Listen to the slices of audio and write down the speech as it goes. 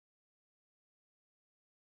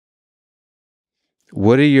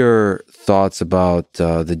What are your thoughts about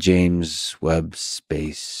the James Webb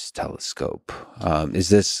Space Telescope? Is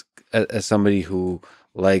this, as somebody who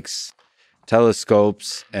likes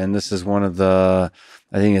telescopes, and this is one of the,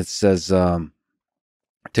 I think it says,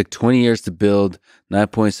 it took 20 years to build,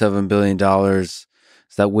 $9.7 billion. Is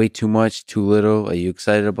that way too much, too little? Are you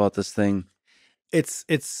excited about this thing? It's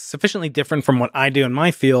sufficiently different from what I do in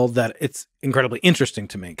my field that it's incredibly interesting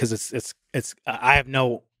to me, because it's I have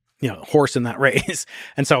no horse in that race,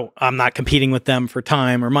 and so I'm not competing with them for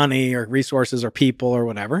time or money or resources or people or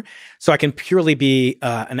whatever. So I can purely be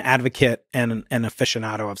an advocate and an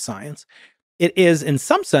aficionado of science. It is, in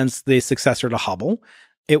some sense, the successor to Hubble.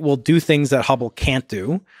 It will do things that Hubble can't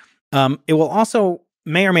do. It will also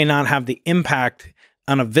may or may not have the impact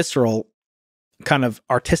on a visceral kind of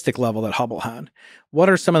artistic level that Hubble had. What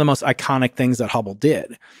are some of the most iconic things that Hubble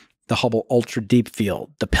did? The Hubble Ultra Deep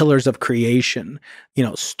Field, the pillars of creation,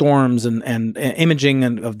 storms and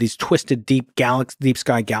imaging of these twisted deep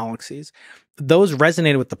sky galaxies. Those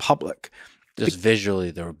resonated with the public. Just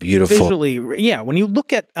visually, they were beautiful. Visually, yeah. When you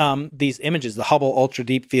look at these images, the Hubble Ultra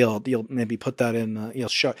Deep Field, you'll maybe put that in, you'll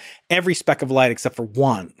show every speck of light except for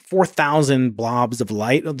one. 4,000 blobs of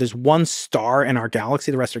light. There's one star in our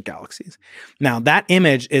galaxy. The rest are galaxies. Now, that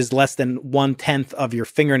image is less than 1/10 of your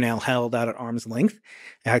fingernail held out at arm's length.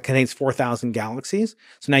 It contains 4,000 galaxies.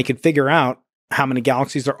 So now you can figure out how many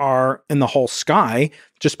galaxies there are in the whole sky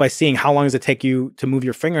just by seeing how long does it take you to move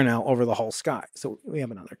your fingernail over the whole sky. So we have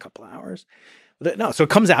another couple of hours. No, so it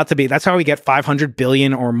comes out to be, that's how we get 500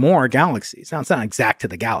 billion or more galaxies. Now, it's not exact to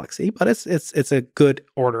the galaxy, but it's a good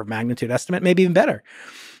order of magnitude estimate, maybe even better.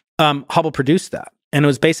 Hubble produced that, and it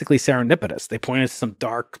was basically serendipitous. They pointed to some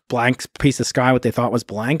dark blank piece of sky, what they thought was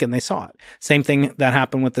blank, and they saw it. Same thing that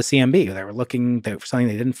happened with the CMB. They were looking for something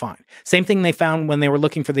they didn't find. Same thing they found when they were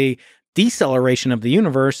looking for the deceleration of the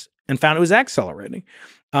universe and found it was accelerating.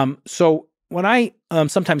 So what I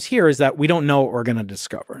sometimes hear is that we don't know what we're going to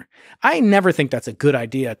discover. I never think that's a good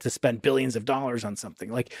idea to spend billions of dollars on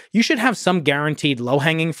something. Like, you should have some guaranteed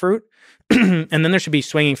low-hanging fruit, and then there should be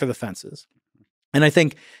swinging for the fences. And I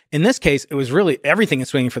think in this case, it was really everything is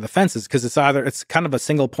swinging for the fences, because it's kind of a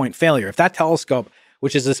single point failure. If that telescope,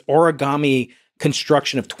 which is this origami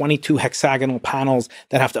construction of 22 hexagonal panels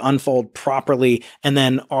that have to unfold properly and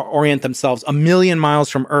then orient themselves 1,000,000 miles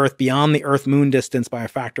from Earth, beyond the Earth-Moon distance by a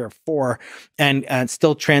factor of 4, and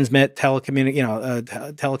still transmit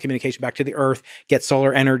telecommunication back to the Earth, get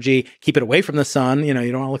solar energy, keep it away from the sun. You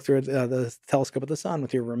don't want to look through the telescope at the sun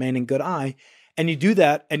with your remaining good eye. And you do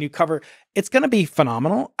that, and you cover. It's going to be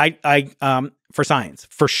phenomenal. For science,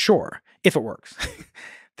 for sure, if it works.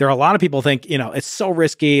 There are a lot of people think, it's so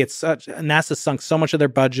risky. NASA sunk so much of their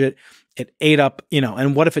budget. It ate up,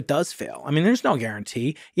 and what if it does fail? I mean, there's no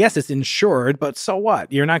guarantee. Yes, it's insured, but so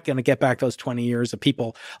what? You're not going to get back those 20 years of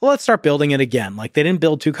people. Well, let's start building it again. Like, they didn't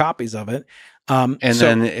build 2 copies of it.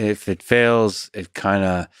 Then if it fails, it kind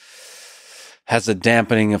of has a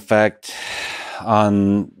dampening effect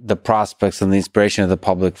on the prospects and the inspiration of the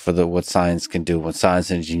public for what science can do, what science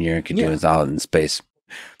and engineering can do is out in space.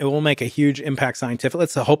 It will make a huge impact scientifically.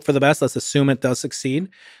 Let's hope for the best. Let's assume it does succeed.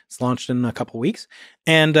 It's launched in a couple of weeks.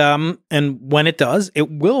 And when it does,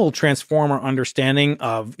 it will transform our understanding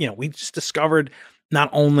of, we just discovered not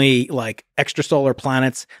only like extrasolar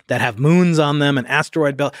planets that have moons on them and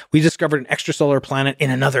asteroid belt. We discovered an extrasolar planet in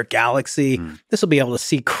another galaxy. This will be able to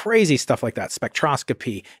see crazy stuff like that,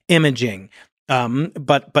 spectroscopy, imaging.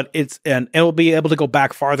 But it'll be able to go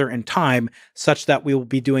back farther in time, such that we will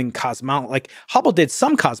be doing cosmology. Like, Hubble did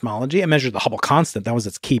some cosmology. It measured the Hubble constant. That was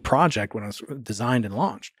its key project when it was designed and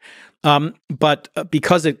launched. But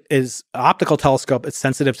because it is an optical telescope, it's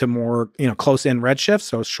sensitive to more, close-in redshift,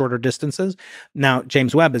 so shorter distances. Now,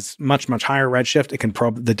 James Webb is much, much higher redshift. It can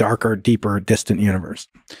probe the darker, deeper, distant universe.